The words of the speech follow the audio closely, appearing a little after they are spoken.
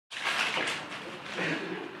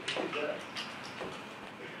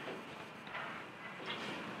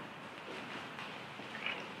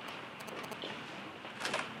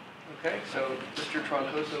Okay, so Mr.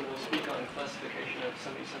 Troncoso will speak on classification of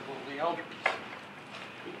semi-simple Lie algebras.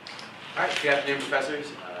 All right, good afternoon, professors.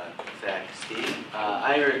 Zach, Steve.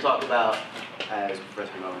 I'm here to talk about, as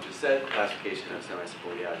Professor Moen just said, classification of semi-simple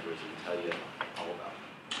Lie algebras and tell you all about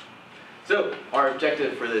it. So, our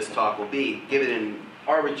objective for this talk will be, given an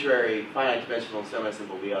arbitrary finite dimensional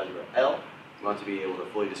semi-simple Lie algebra L, we want to be able to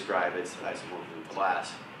fully describe its isomorphism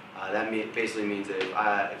class. That basically means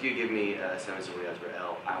that if you give me a semi-simple Lie algebra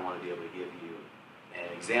L, I want to be able to give you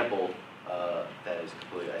an example that is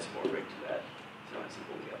completely isomorphic to that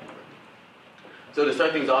semi-simple Lie algebra. So to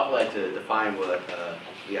start things off, I'd like to define what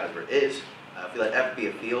Lie algebra is. If you let F be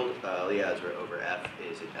a field, Lie algebra over F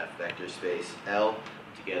is an F vector space L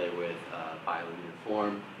together with bilinear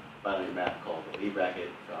form, bilinear map called the Lie bracket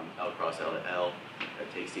from L cross L to L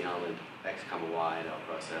that takes the element x comma y and L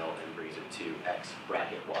cross L and brings it to x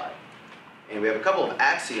bracket y. And we have a couple of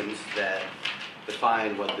axioms that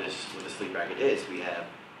define what this Lie bracket is. We have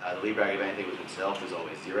the Lie bracket of anything with itself is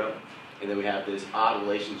always 0. And then we have this odd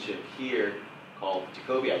relationship here called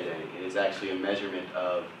Jacobi identity. It is actually a measurement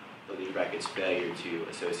of the Lie bracket's failure to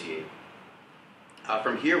associate.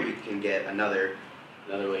 From here we can get another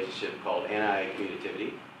relationship called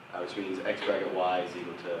anti-commutativity, which means x bracket y is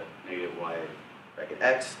equal to negative y bracket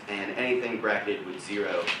x, and anything bracketed with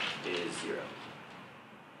 0 is 0.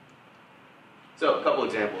 So a couple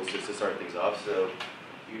examples just to start things off, so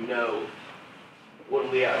you know what a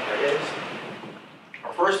Lie algebra is.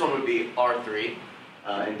 Our first one would be R3,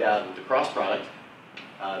 endowed with the cross product.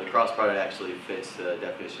 The cross product actually fits the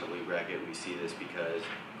definition of Lie bracket. We see this because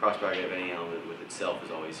cross product of any element with itself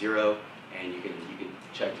is always 0, and you can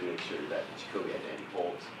check to make sure that the Jacobi identity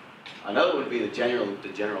holds. Another would be the general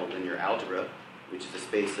linear algebra, which is a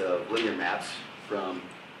space of linear maps from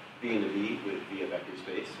V into V with V a vector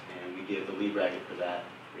space, and we give the Lie bracket for that.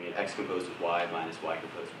 We get x composed of y minus y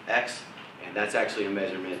composed of x, and that's actually a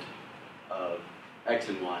measurement of x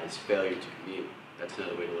and y's failure to commute. That's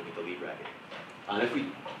another way to look at the Lie bracket. And if we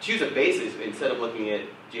choose a basis, instead of looking at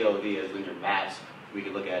GL of V as linear maps, we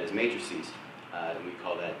can look at it as matrices, and we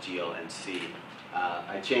call that GL and C.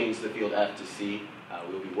 I changed the field F to C.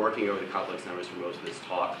 We'll be working over the complex numbers for most of this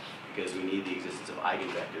talk because we need the existence of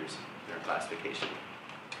eigenvectors in our classification.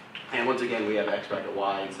 And once again, we have x bracket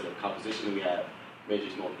y instead of composition, we have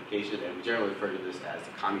matrix multiplication, and we generally refer to this as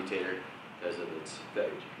the commutator because of its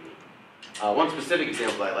failure to commute. One specific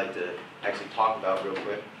example I'd like to actually talk about real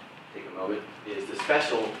quick, take a moment, is the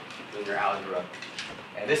special linear algebra.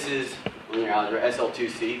 And this is linear algebra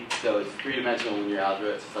SL2C, so it's three-dimensional linear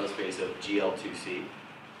algebra. It's a subspace of GL2C.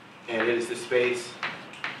 And it is the space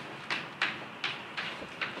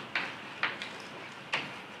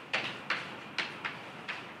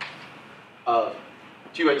of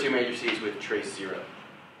 2 by 2 matrices with trace 0,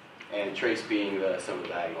 and trace being the sum of the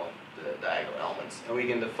diagonal elements. And we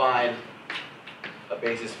can define a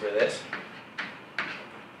basis for this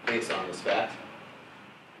based on this fact.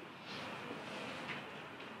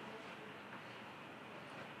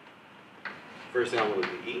 First element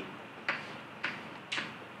would be E.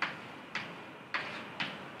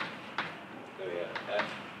 Then we have F.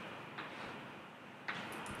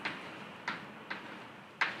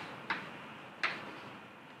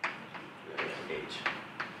 Then we have H.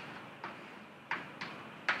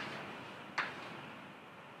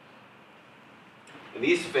 And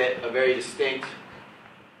these fit a very distinct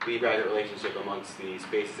Lie bracket relationship amongst these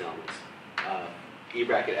basis elements. E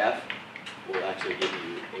bracket F will actually give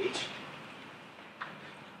you H.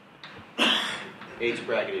 H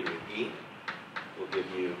bracketed with E will give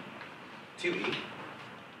you 2E,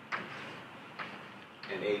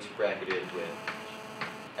 and H bracketed with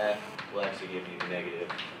F will actually give you negative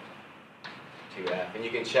 2F. And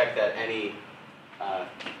you can check that any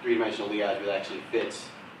three-dimensional Lie algebra that actually fits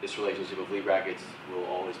this relationship of Lie brackets will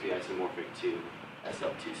always be isomorphic to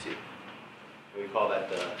SL2C. And we call that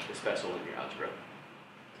the special linear algebra.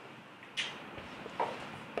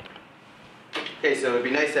 Okay, so it'd be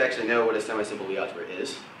nice to actually know what a semi-simple Lie algebra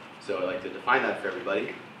is. So I'd like to define that for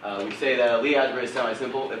everybody. We say that a Lie algebra is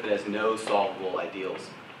semi-simple if it has no solvable ideals.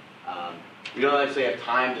 We don't actually have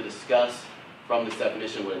time to discuss from this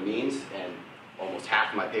definition what it means, and almost half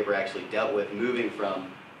of my paper actually dealt with moving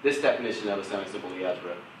from this definition of a semi-simple Lie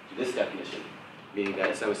algebra to this definition, meaning that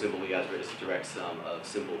a semi-simple Lie algebra is a direct sum of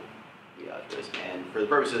simple Lie algebras. And for the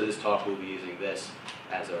purpose of this talk, we'll be using this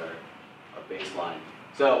as our baseline.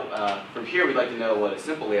 So from here, we'd like to know what a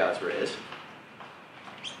simple Lie algebra is.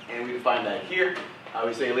 And we define that here.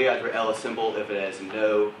 We say Lie algebra L is simple if it has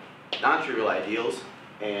no non-trivial ideals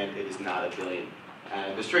and it is not abelian.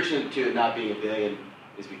 The restriction to it not being abelian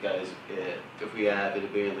is because if we have an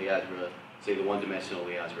abelian Lie algebra say the one-dimensional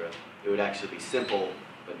Lie algebra, it would actually be simple,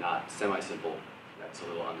 but not semi-simple. That's a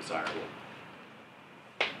little undesirable.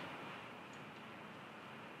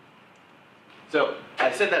 So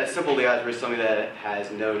I said that a simple Lie algebra is something that has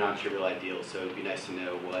no non-trivial ideals, so it would be nice to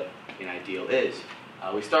know what an ideal is.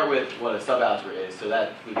 We start with what a subalgebra is, so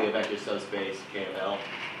that would be a vector subspace K of L,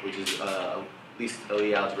 which is at least a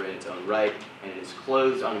Lie algebra in its own right, and it is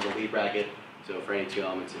closed under the Lie bracket. So for any two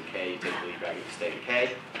elements in K, you take the Lie bracket to stay in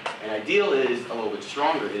K. An ideal is a little bit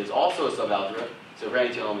stronger. It is also a subalgebra, so for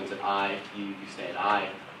any two elements in I, you stay in I,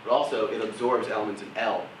 but also it absorbs elements in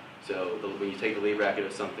L. So when you take the Lie bracket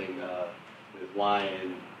of something with Y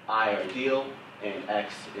and I are ideal, and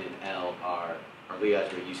X and L are Lie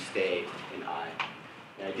algebra, you stay in I.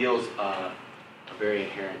 And ideals are very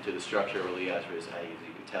inherent to the structure of Lie algebras. As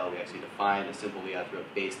you can tell, we actually define a simple Lie algebra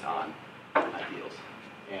based on ideals.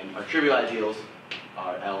 And our trivial ideals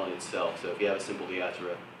are L in itself. So if you have a simple Lie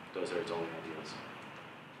algebra, those are its only ideals.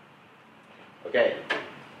 Okay,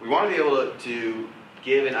 we want to be able to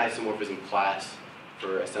give an isomorphism class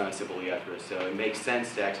for a semi-simple Lie algebra. So it makes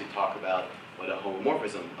sense to actually talk about what a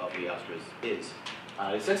homomorphism of Lie algebras is.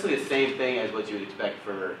 It's essentially the same thing as what you would expect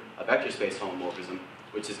for a vector space homomorphism,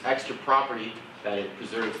 which is extra property that it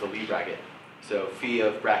preserves the Lie bracket. So phi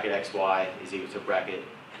of bracket xy is equal to bracket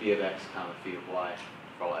phi of x comma phi of y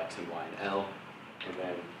for all x and y and L. And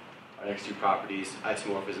then our next two properties,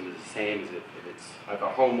 isomorphism is the same as if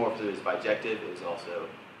our homomorphism is bijective, it is also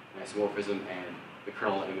an isomorphism, and the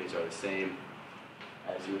kernel and image are the same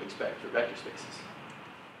as you would expect for vector spaces.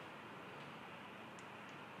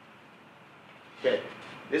 Okay,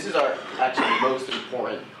 this is our actually most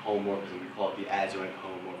important homomorphism. We call it the adjoint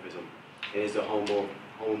homomorphism. It is a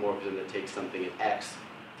homomorphism that takes something in X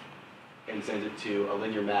and sends it to a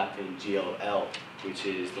linear map in GL of L, which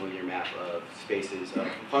is the linear map of spaces of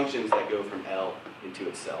functions that go from L into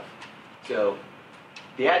itself. So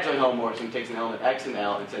the adjoint homomorphism takes an element X in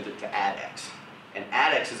L and sends it to add X. And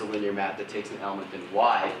add X is a linear map that takes an element in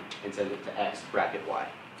Y and sends it to X bracket Y.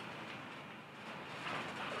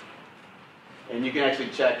 And you can actually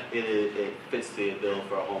check it fits the bill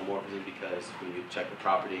for a homomorphism because when you check the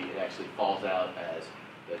property, it actually falls out as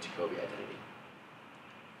the Jacobi identity.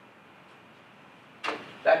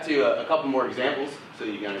 Back to a couple more examples so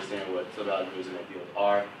you can understand what subalgebras and ideals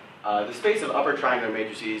are. The space of upper triangular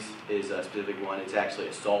matrices is a specific one. It's actually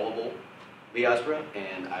a solvable Lie algebra,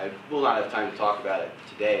 and I will not have time to talk about it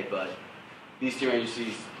today, but these two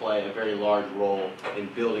matrices play a very large role in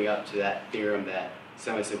building up to that theorem that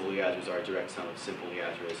semi-simple Lie algebras are a direct sum of simple Lie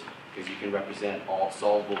algebras, because you can represent all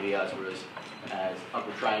solvable Lie algebras as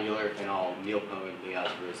upper triangular and all nilpotent Lie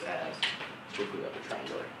algebras as strictly upper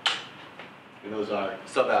triangular. And those are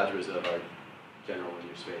subalgebras of our general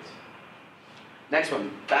linear space. Next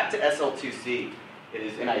one, back to SL2C. It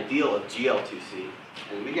is an ideal of GL2C,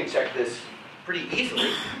 and we can check this pretty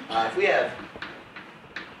easily. If we have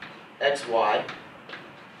XY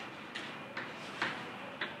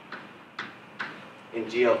in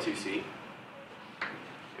GL2C,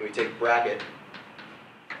 and we take bracket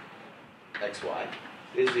XY,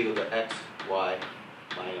 this is equal to XY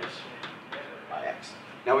minus YX.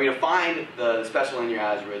 Now we define the special linear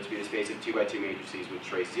algebra to be the space of 2 by 2 matrices with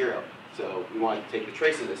trace 0. So we want to take the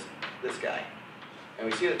trace of this guy. And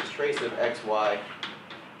we see that the trace of XY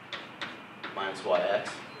minus YX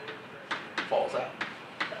falls out.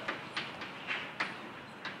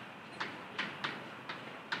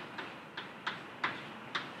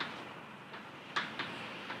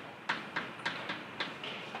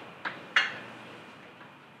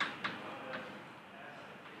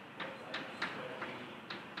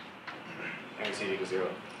 And C equals 0.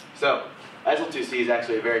 So, SL2C is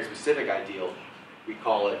actually a very specific ideal. We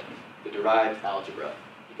call it the derived algebra,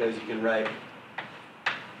 because you can write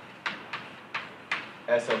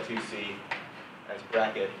SL2C as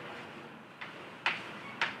bracket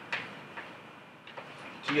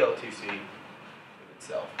GL2C with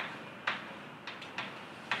itself.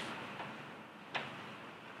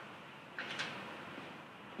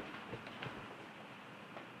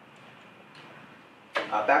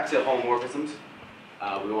 Back to homomorphisms.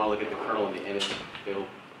 We want to look at the kernel and the image. They'll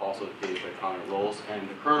also play prominent roles. And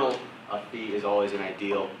the kernel of phi is always an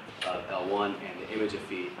ideal of L1, and the image of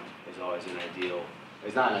phi is always an ideal.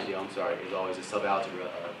 It's not an ideal, I'm sorry. It's always a subalgebra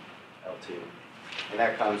of L2. And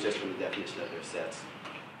that comes just from the definition of their sets.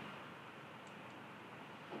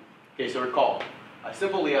 Okay, so recall, a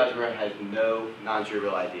simple Lie algebra has no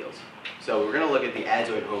non-trivial ideals. So we're going to look at the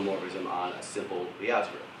adjoint homomorphism on a simple Lie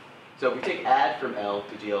algebra. So if we take add from L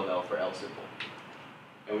to GL of L for L simple,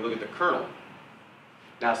 and we look at the kernel.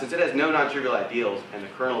 Now, since it has no non-trivial ideals, and the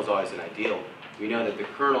kernel is always an ideal, we know that the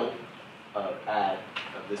kernel of add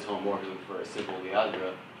of this homomorphism for a simple Lie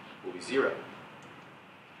algebra will be 0.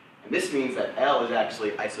 And this means that L is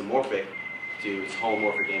actually isomorphic to its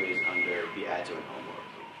homomorphic image under the adjoint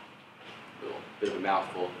homomorphism. A little bit of a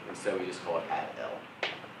mouthful, instead we just call it add L.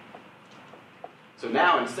 So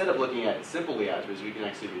now, instead of looking at simple Lie algebras, we can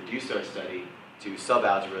actually reduce our study to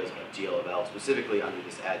subalgebras of GL of L, specifically under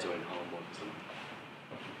this adjoint homomorphism.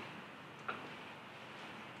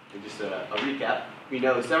 And just a recap, we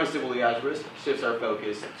know semi-simple Lie algebras shifts our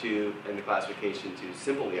focus to, in the classification, to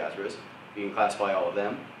simple Lie algebras. We can classify all of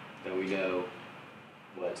them. Then we know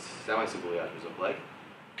what semi-simple Lie algebras look like.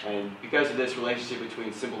 And because of this relationship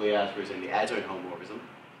between simple Lie algebras and the adjoint homomorphism,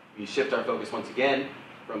 we shift our focus once again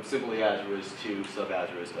from simple Lie algebras to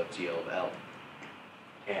subalgebras of GL of L.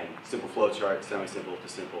 And simple flowchart, semi-simple to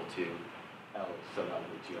simple to L, subalgebra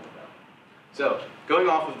of GL of L. So, going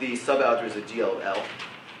off of the subalgebras of GL of L,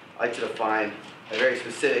 I'd like to define a very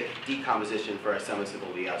specific decomposition for our semi-simple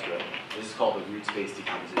Lie algebra. This is called the root space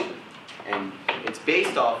decomposition. And it's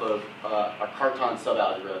based off of a Cartan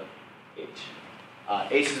subalgebra H.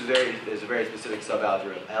 H is a very specific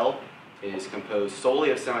subalgebra of L. It is composed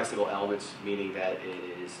solely of semi-simple elements, meaning that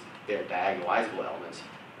they're diagonalizable elements,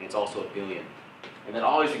 and it's also abelian. And that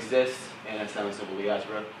always exists in a semi-simple Lie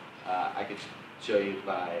algebra. I could show you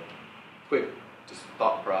by quick just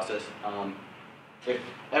thought process. If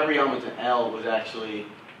every element in L was actually,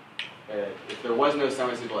 if there was no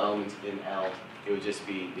semi-simple elements in L, it would just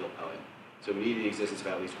be nilpotent. So we need the existence of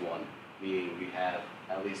at least one, meaning we have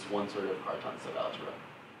at least one sort of Cartan subalgebra.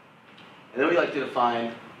 And then we like to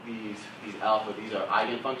define these alpha. These are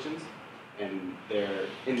eigenfunctions, and they're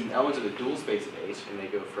in elements of the dual space of H, and they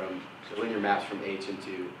go from the linear maps from H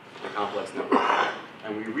into the complex number.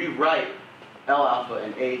 And we rewrite L alpha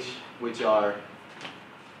and H, which are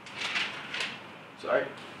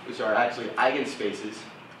actually eigenspaces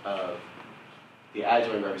of the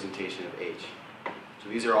adjoint representation of H. So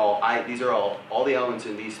these are all the elements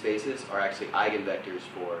in these spaces are actually eigenvectors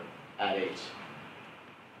for at H.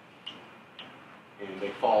 And they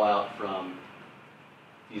fall out from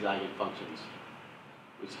these eigenfunctions,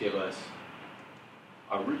 which give us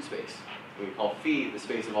our root space. And we call phi the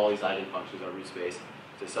space of all these eigenfunctions, our root space.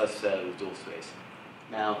 It's a subset of the dual space.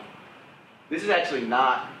 Now, this is actually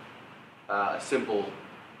not a simple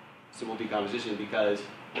decomposition because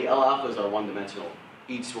the L alphas are one-dimensional.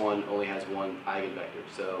 Each one only has one eigenvector,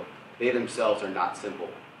 so they themselves are not simple.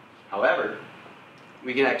 However,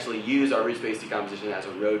 we can actually use our root space decomposition as a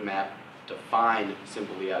roadmap to find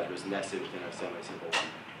simple Lie algebras nested within our semi-simple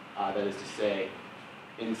one. That is to say,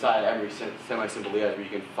 inside every semi-simple Lie algebra, you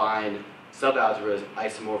can find subalgebras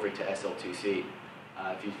isomorphic to SL2C.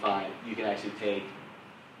 If you find, you can actually take,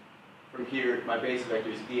 from here, my basic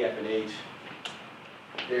vectors E, F, and H.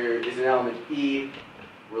 There is an element E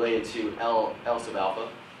related to L sub alpha.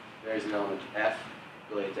 There is an element F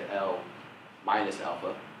related to L minus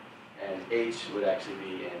alpha. And H would actually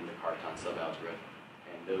be in the Cartan subalgebra.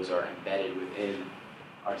 And those are embedded within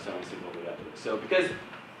our semi-simple Lie algebra. So because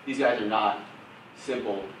these guys are not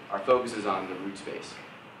simple, our focus is on the root space,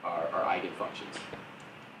 our eigenfunctions.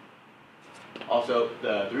 Also,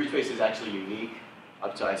 the root space is actually unique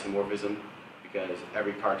up to isomorphism because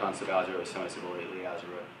every Cartan subalgebra or semi-simple Lie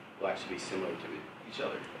algebra will actually be similar to each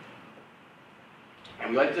other.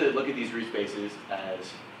 And we like to look at these root spaces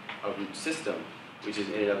as a root system, which is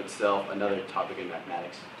in and of itself another topic in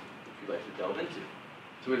mathematics which we'd like to delve into.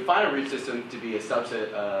 So we define a root system to be a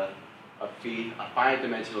subset of phi, a finite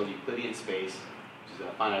dimensional Euclidean space, which is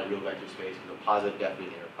a finite real vector space with a positive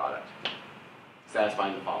definite inner product,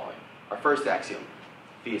 satisfying the following. Our first axiom,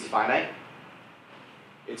 phi is finite.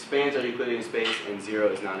 It spans our Euclidean space, and 0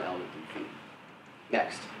 is not an element in phi.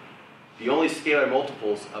 Next, the only scalar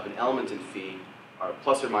multiples of an element in phi are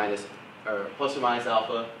plus or minus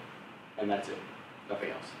alpha, and that's it.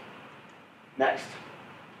 Nothing else. Next,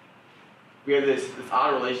 we have this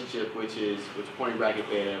odd relationship, which pointing bracket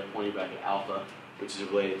beta, pointing bracket alpha, which is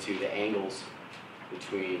related to the angles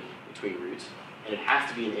between roots, and it has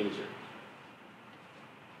to be an integer.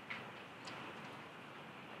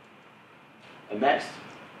 And next,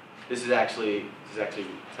 this actually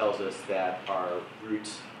tells us that our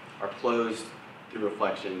roots are closed through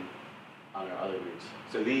reflection on our other roots.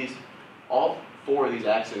 So all four of these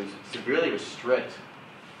axioms severely restrict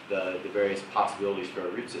the various possibilities for a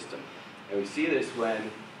root system. And we see this when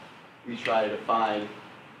we try to define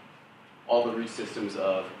all the root systems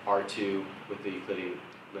of R2 with the Euclidean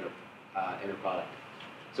inner product.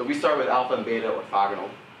 So we start with alpha and beta orthogonal.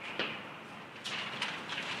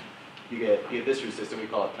 You get this root system, we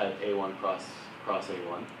call it type A1 cross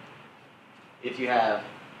A1. If you have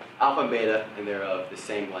alpha and beta and they're of the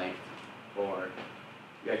same length, or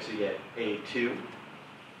you actually get A2.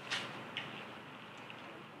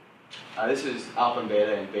 This is alpha and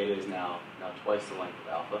beta is now twice the length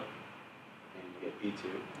of alpha, and you get B2.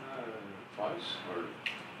 Twice, or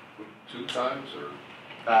 2 times, or?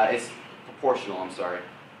 It's proportional, I'm sorry.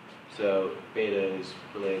 So beta is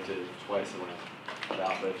related to twice the length of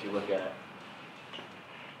alpha. If you look at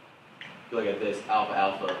this, alpha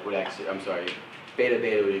alpha would actually, I'm sorry, beta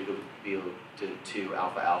beta would be equal to 2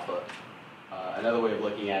 alpha alpha. Another way of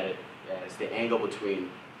looking at it is the angle between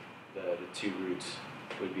the two roots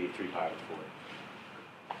would be 3 pi over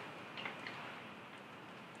 4.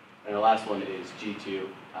 And the last one is G2.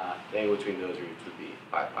 The angle between those roots would be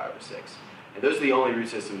 5 pi over 6. And those are the only root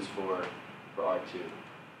systems for R2.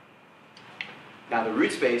 Now the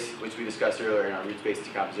root space, which we discussed earlier in our root space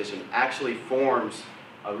decomposition, actually forms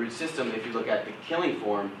a root system if you look at the killing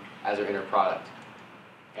form as our inner product.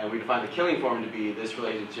 And we define the killing form to be this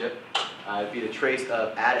relationship. It'd be the trace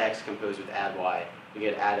of add x composed with add y. We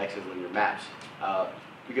get add x as linear maps.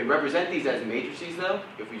 We can represent these as matrices though,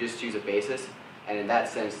 if we just choose a basis. And in that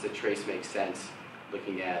sense, the trace makes sense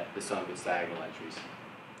looking at the sum of its diagonal entries.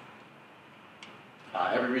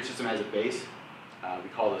 Every root system has a base. We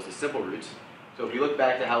call those the simple roots. So if we look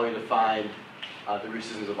back to how we defined the root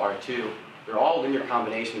systems of R2, they're all linear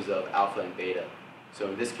combinations of alpha and beta. So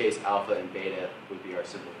in this case, alpha and beta would be our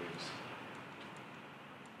simple roots.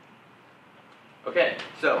 Okay,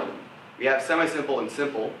 so we have semi-simple and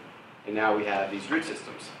simple, and now we have these root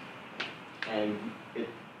systems. And it'd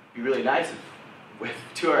be really nice if with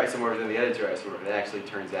 2 are isomorphic and the other 2 are isomorphic. It actually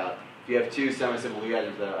turns out if you have 2 semi-simple Lie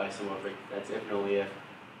algebras that are isomorphic, that's if and only if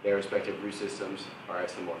their respective root systems are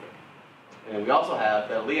isomorphic. And then we also have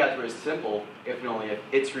that a Lie algebra is simple if and only if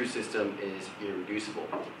its root system is irreducible.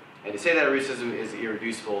 And to say that a root system is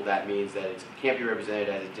irreducible, that means that it can't be represented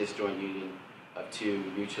as a disjoint union of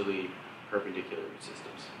 2 mutually perpendicular root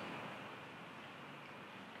systems.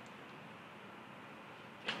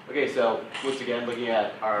 Okay, so once again, looking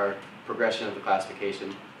at our progression of the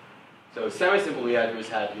classification. So semi-simple Lie algebras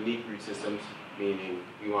have unique root systems, meaning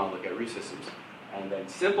we want to look at root systems. And then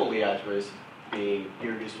simple Lie algebras being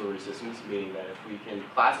irreducible root systems, meaning that if we can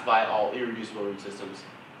classify all irreducible root systems,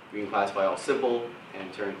 we can classify all simple, and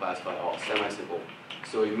in turn classify all semi-simple.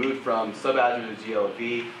 So we moved from subalgebra to GL of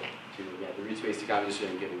V to looking at the root space decomposition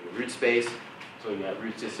and giving the root space, so we have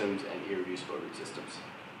root systems and irreducible root systems.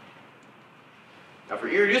 Now for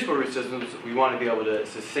irreducible root systems, we want to be able to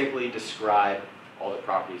succinctly describe all the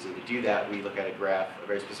properties, and to do that we look at a graph, a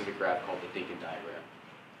very specific graph called the Dinkin diagram.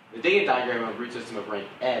 The Dinkin diagram of a root system of rank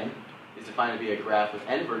n is defined to be a graph with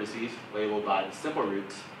n vertices labeled by the simple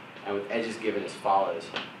roots and with edges given as follows.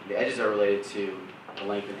 And the edges are related to the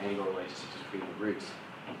length and angle relationships between the roots.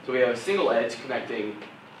 So we have a single edge connecting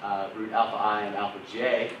root alpha I and alpha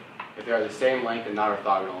j. If they are the same length and not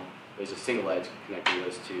orthogonal, there's a single edge connecting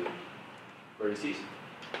those two vertices.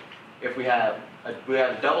 If we have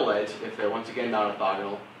a double edge, if they're once again not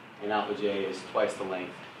orthogonal, and alpha j is twice the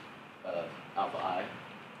length of alpha I,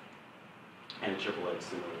 and a triple edge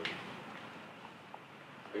similarly.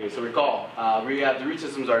 Okay, so recall, the root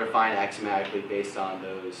systems are defined axiomatically based on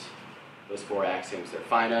those 4 axioms. They're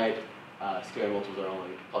finite, scalar multiples are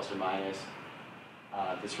only plus or minus.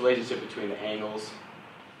 This relationship between the angles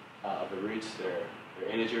of the roots, they're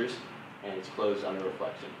integers, and it's closed under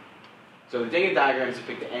reflection. So the Dinkin diagrams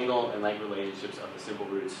depict the angle and length relationships of the simple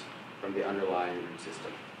roots from the underlying root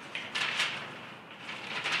system.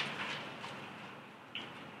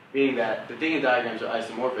 Meaning that the Dinkin diagrams are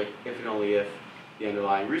isomorphic if and only if the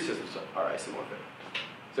underlying root systems are isomorphic.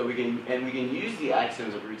 So we can use the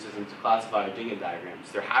axioms of root systems to classify our Dinkin diagrams.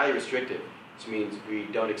 They're highly restrictive, which means we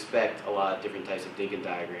don't expect a lot of different types of Dinkin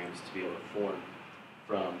diagrams to be able to form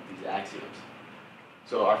from these axioms.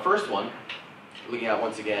 So our first one, looking at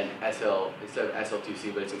once again SL, instead of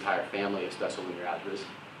SL2C, but its entire family of special linear algebras,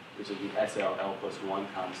 which would be SL L plus 1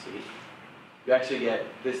 comma C. You actually get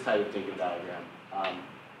this type of Dinkin diagram.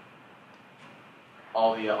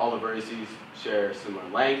 All the vertices share similar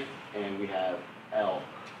length, and we have L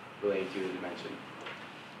related to the dimension.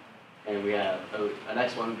 And we have the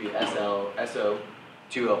next one would be SO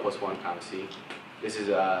 2L plus 1 comma C. This is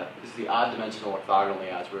the odd dimensional orthogonal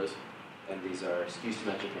algebras, and these are skew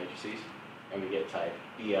symmetric matrices. And we get type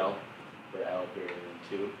EL for L greater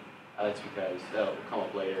than 2. That's because that will come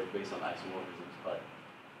up later based on isomorphisms. But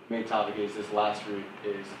the main topic is this last root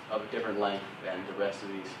is of a different length than the rest of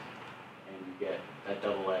these, and you get that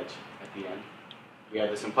double edge at the end. We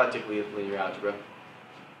have the symplectic linear algebra.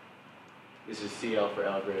 This is CL for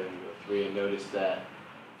L greater than 3, and notice that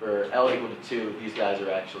for L equal to 2, these guys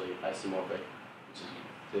are actually isomorphic, which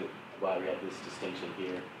is why we have this distinction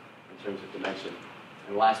here. in terms of dimension.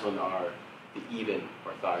 And the last one are the even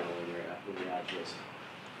orthogonal linear algebras.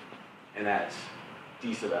 And that's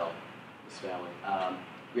D sub L, this family.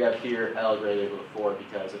 We have here L greater than or equal to 4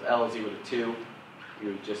 because if L is equal to 2, you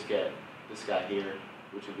would just get this guy here,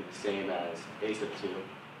 which would be the same as A sub 2.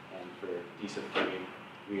 And for D sub 3,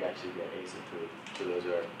 we actually get A sub 3. So those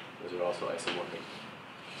are also isomorphic.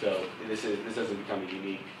 So this doesn't become a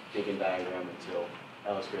unique Lincoln diagram until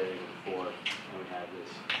L is greater than 4, and we have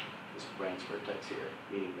this branch vertex here,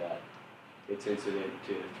 meaning that it's incident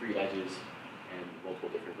to 3 edges and multiple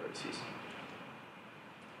different vertices.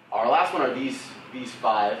 Our last one are these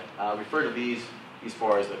 5. Refer to these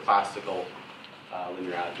 4 as the classical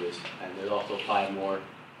linear algebras, and there's also 5 more,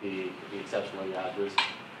 the exceptional linear algebras,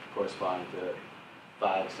 corresponding to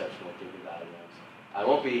 5 exceptional Lincoln diagrams. I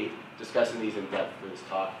won't be discussing these in depth for this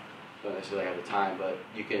talk, don't necessarily have the time, but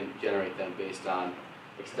you can generate them based on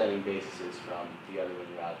extending bases from the other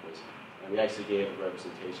linear algebras. And we actually gave a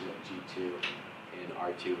representation of G2 in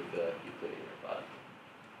R2 with the Euclidean product.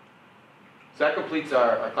 So that completes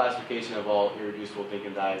our classification of all irreducible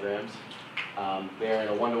Lincoln diagrams. They're in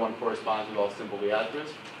a 1-to-1 correspondence with all simple Lie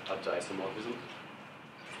algebras up to isomorphism.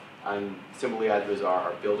 And simple Lie algebras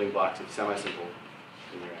are building blocks of semi-simple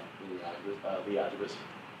Lie algebras.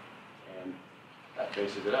 And that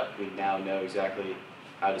finishes it up. We now know exactly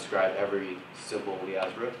how to describe every simple Lie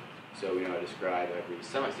algebra, so we know how to describe every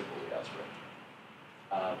semi-simple Lie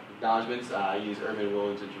algebra. Acknowledgements, I use Urban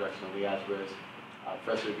Williams' Introduction to Lie algebras.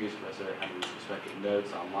 Professor Goose, Professor Henry's respective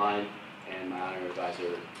notes online, and my honor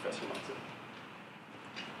advisor, Professor Munson.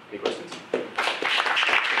 Any questions?